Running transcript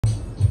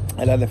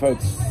Hello there,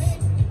 folks.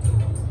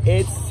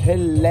 It's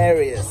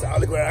hilarious. Oh,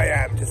 look where I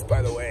am, just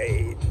by the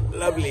way.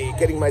 Lovely.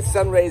 Getting my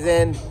sun rays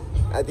in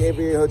at the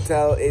Avery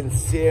Hotel in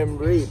Siem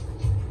Reap.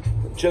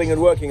 I'm chilling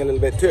and working a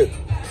little bit too.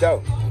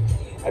 So,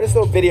 I just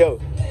saw a video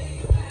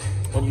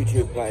on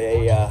YouTube by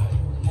a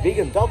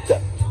vegan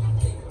doctor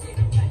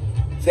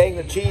saying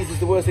that cheese is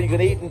the worst thing you can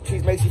eat and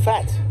cheese makes you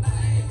fat.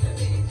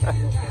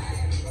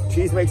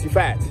 Cheese makes you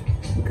fat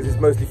because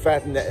it's mostly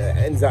fat and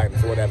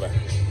enzymes or whatever.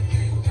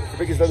 It's the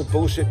biggest load of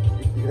bullshit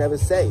you can ever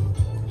say.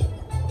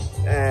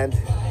 And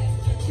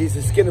he's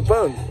the skin and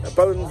bone,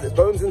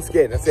 bones and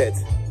skin, that's it.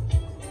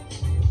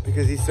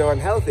 Because he's so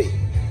unhealthy.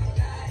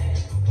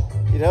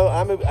 You know,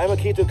 I'm a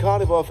keto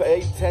carnivore for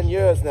 8-10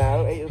 years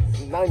now, 8 or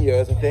 9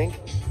 years I think.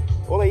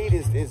 All I eat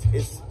is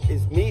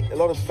meat, a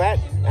lot of fat,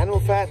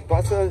 animal fat,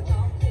 butter,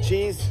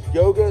 cheese,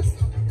 yogurt,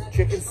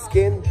 chicken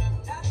skin,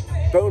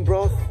 bone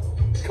broth,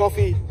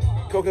 coffee,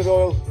 coconut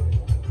oil,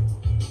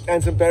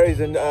 and some berries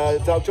and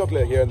dark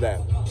chocolate here and there.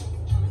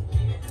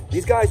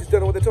 These guys just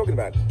don't know what they're talking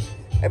about.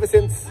 Ever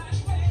since,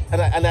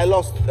 and I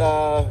lost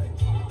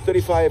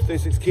 35,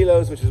 36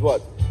 kilos, which is what?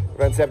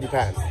 Around 70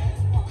 pounds.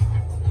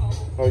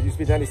 Oh, it used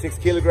to be 96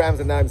 kilograms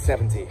and now I'm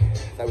 70.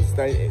 That was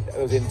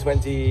in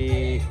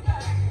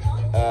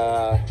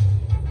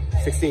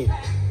 2016,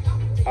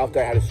 after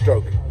I had a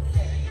stroke.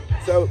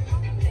 So,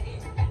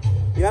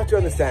 you have to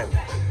understand,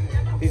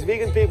 these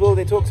vegan people,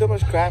 they talk so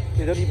much crap,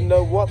 they don't even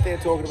know what they're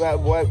talking about,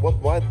 why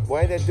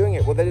they're doing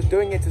it. Well, they're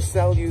doing it to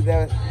sell you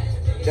their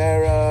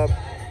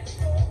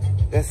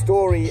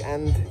story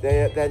and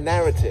their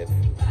narrative,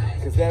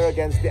 because they're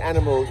against the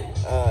animal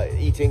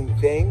eating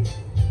thing,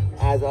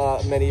 as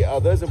are many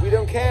others, and we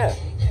don't care.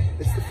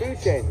 It's the food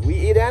chain. We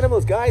eat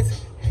animals,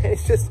 guys.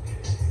 It's just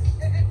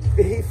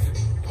beef,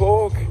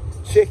 pork,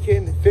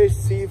 chicken, fish,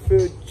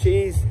 seafood,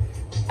 cheese.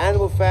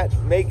 Animal fat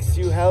makes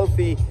you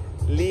healthy,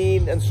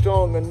 lean and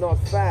strong, and not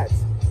fat.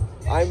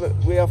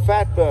 We are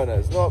fat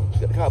burners, not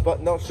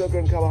sugar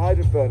and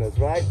carbohydrate burners,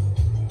 right?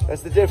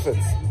 That's the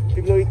difference.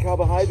 People who eat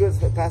carbohydrates,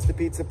 pasta,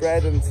 pizza,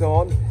 bread, and so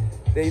on,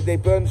 they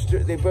burn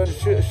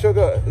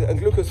sugar and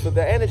glucose for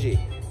their energy,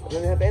 and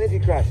then they have energy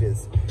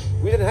crashes.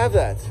 We don't have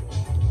that.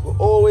 We're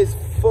always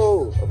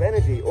full of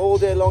energy, all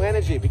day long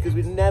energy, because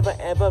we never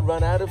ever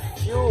run out of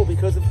fuel,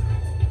 because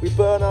we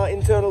burn our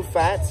internal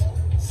fat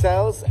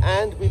cells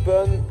and we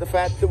burn the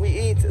fat that we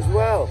eat as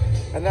well.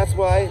 And that's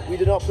why we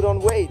do not put on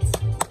weight.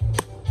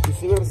 You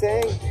see what I'm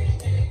saying?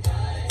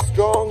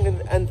 Strong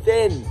and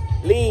thin,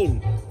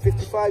 lean,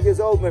 55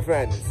 years old, my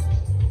friends.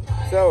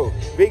 So,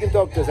 vegan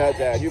doctors out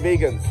there, you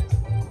vegans,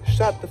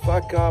 shut the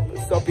fuck up,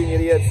 stop being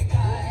idiots.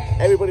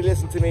 Everybody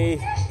listen to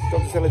me,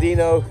 Dr.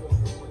 Saladino,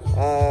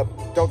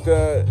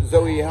 Dr.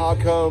 Zoe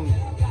Harcombe,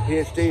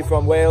 PhD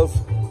from Wales.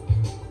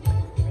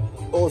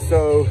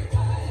 Also,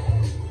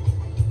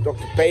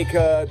 Dr.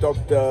 Baker,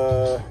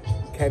 Dr.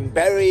 Ken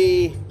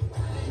Berry,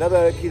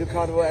 another keto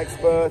carnivore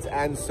expert,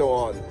 and so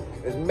on.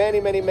 There's many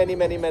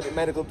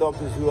medical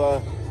doctors who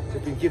have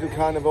been keto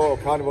carnivore or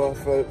carnivore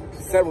for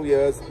several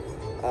years.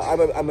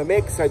 I'm a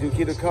mix. I do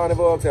keto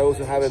carnivore. I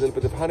also have a little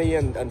bit of honey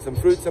and some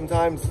fruit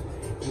sometimes in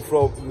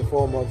the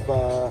form of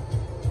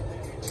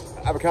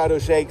avocado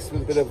shakes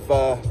with a bit of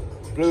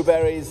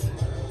blueberries,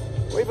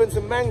 or even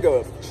some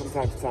mango from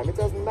time to time. It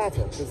doesn't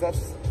matter, because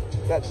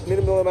that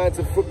minimal amount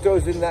of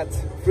fructose in that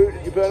fruit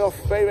you burn off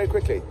very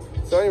quickly.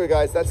 So anyway,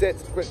 guys, that's it.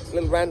 Quick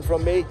little rant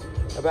from me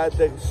about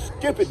the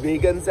stupid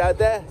vegans out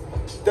there.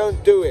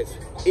 Don't do it.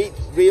 Eat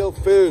real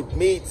food,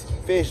 meat,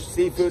 fish,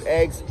 seafood,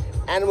 eggs,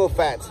 animal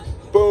fat.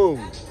 Boom.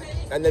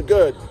 And they're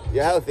good.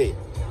 You're healthy.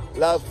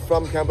 Love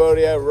from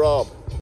Cambodia, Rob.